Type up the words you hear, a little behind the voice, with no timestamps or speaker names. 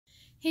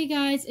Hey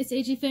guys, it's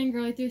AG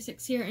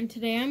Fangirly36 here, and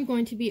today I'm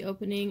going to be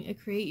opening a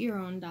Create Your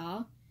Own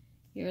doll.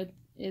 Here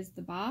is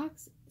the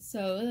box,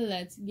 so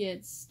let's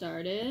get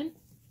started.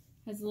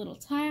 Has a little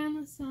tie on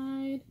the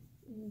side,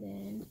 and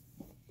then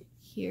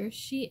here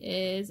she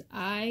is.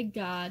 I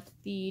got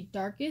the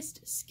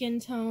darkest skin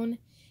tone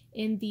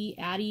in the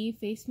Addy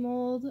face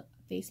mold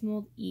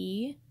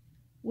E,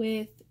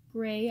 with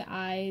gray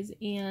eyes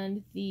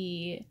and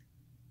the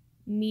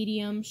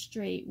medium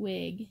straight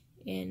wig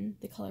in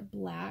the color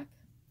black.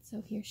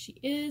 So here she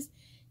is,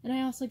 and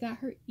I also got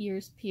her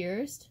ears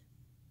pierced.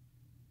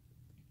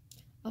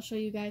 I'll show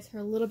you guys her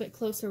a little bit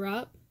closer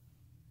up.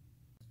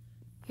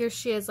 Here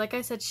she is. Like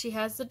I said, she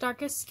has the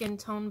darkest skin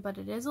tone, but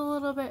it is a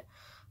little bit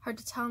hard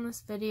to tell in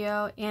this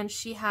video, and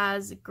she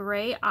has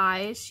gray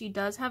eyes. She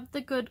does have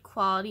the good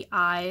quality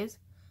eyes.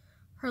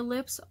 Her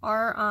lips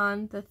are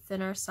on the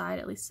thinner side,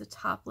 at least the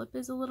top lip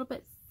is a little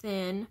bit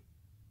thin, in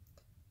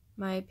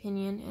my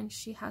opinion, and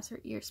she has her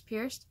ears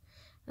pierced.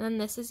 And then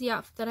this is the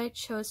outfit that I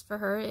chose for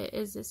her. It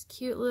is this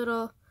cute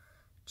little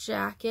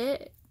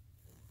jacket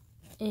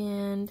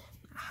and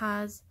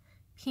has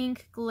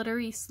pink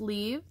glittery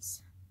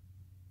sleeves.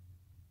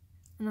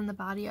 And then the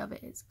body of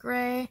it is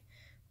gray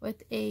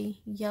with a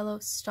yellow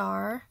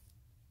star.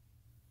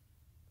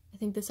 I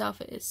think this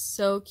outfit is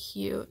so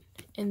cute.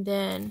 And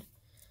then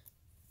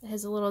it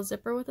has a little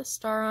zipper with a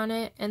star on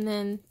it. And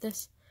then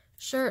this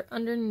shirt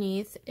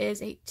underneath is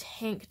a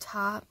tank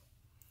top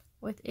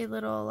with a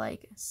little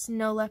like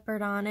snow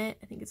leopard on it.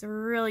 I think it's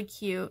really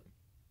cute.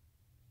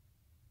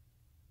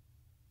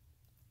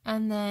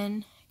 And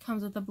then it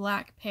comes with a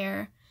black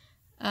pair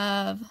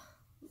of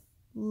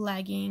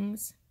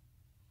leggings.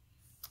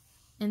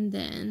 And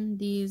then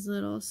these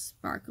little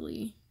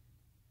sparkly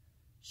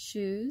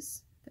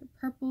shoes. They're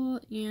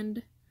purple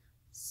and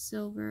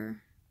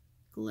silver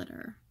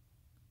glitter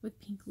with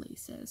pink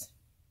laces.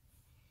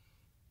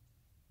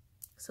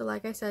 So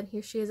like I said,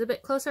 here she is a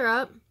bit closer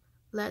up.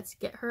 Let's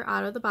get her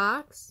out of the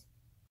box.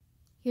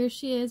 Here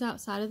she is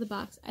outside of the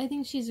box. I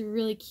think she's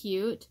really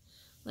cute.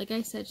 Like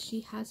I said, she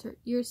has her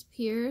ears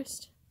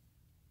pierced.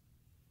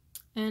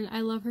 And I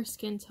love her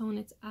skin tone.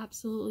 It's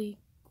absolutely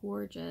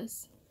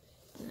gorgeous.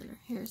 And then her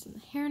hair's in the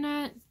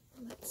hairnet.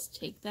 Let's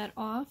take that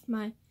off.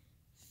 My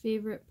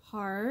favorite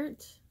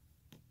part.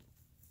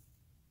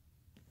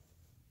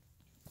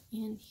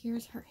 And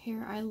here's her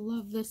hair. I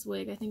love this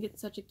wig. I think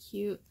it's such a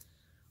cute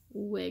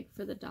wig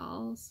for the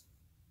dolls.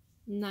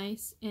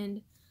 Nice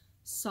and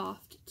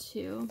soft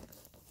too.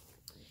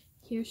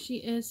 Here she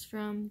is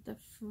from the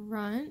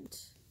front.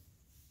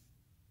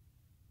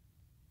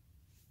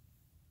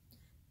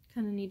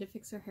 Kind of need to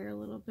fix her hair a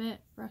little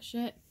bit, brush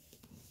it.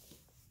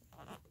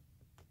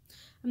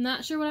 I'm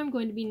not sure what I'm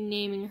going to be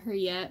naming her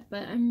yet,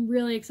 but I'm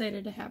really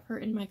excited to have her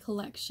in my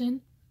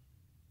collection.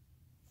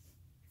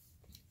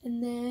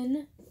 And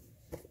then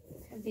I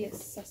have the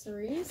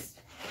accessories.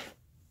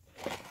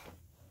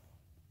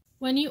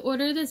 When you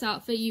order this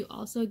outfit, you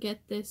also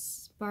get this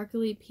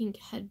sparkly pink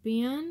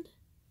headband.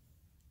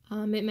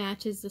 It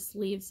matches the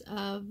sleeves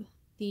of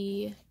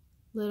the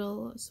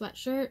little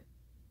sweatshirt.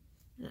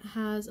 And it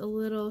has a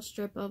little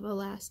strip of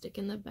elastic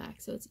in the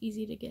back, so it's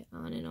easy to get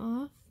on and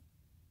off.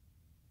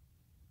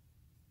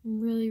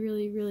 Really,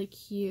 really, really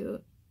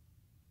cute.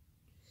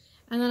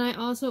 And then I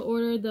also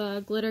ordered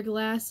the glitter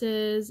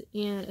glasses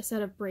and a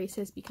set of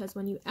braces, because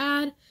when you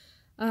add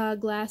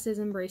glasses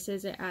and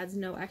braces, it adds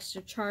no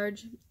extra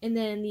charge. And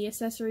then the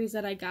accessories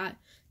that I got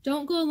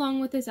don't go along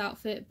with this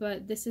outfit,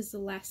 but this is the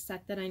last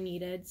set that I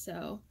needed,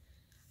 so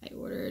I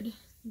ordered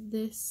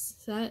this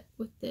set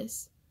with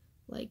this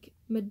like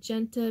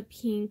magenta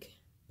pink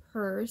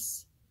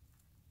purse,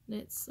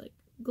 and it's like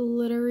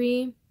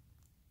glittery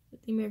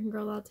with the American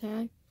Girl doll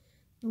tag,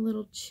 a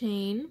little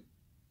chain,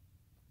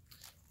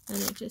 and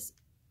it just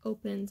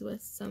opens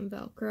with some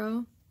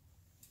Velcro.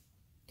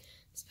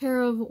 This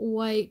pair of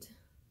white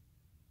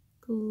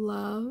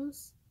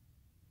gloves,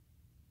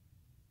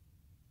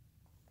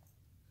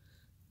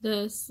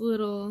 this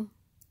little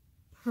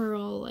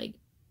pearl like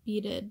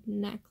beaded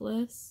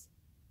necklace,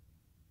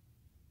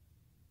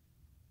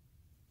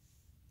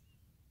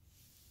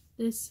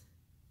 this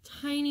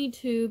tiny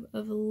tube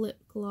of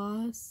lip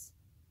gloss,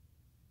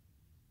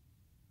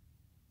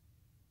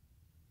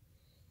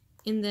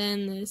 and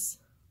then this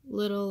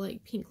little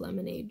like pink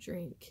lemonade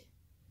drink.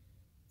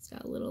 It's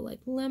got a little like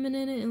lemon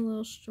in it and a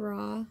little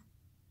straw.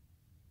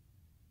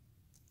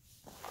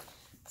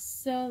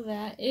 So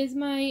that is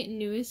my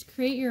newest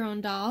Create Your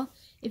Own doll.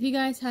 If you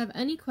guys have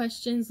any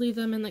questions, leave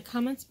them in the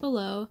comments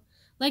below.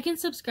 Like and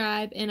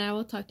subscribe, and I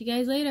will talk to you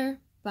guys later.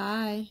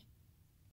 Bye.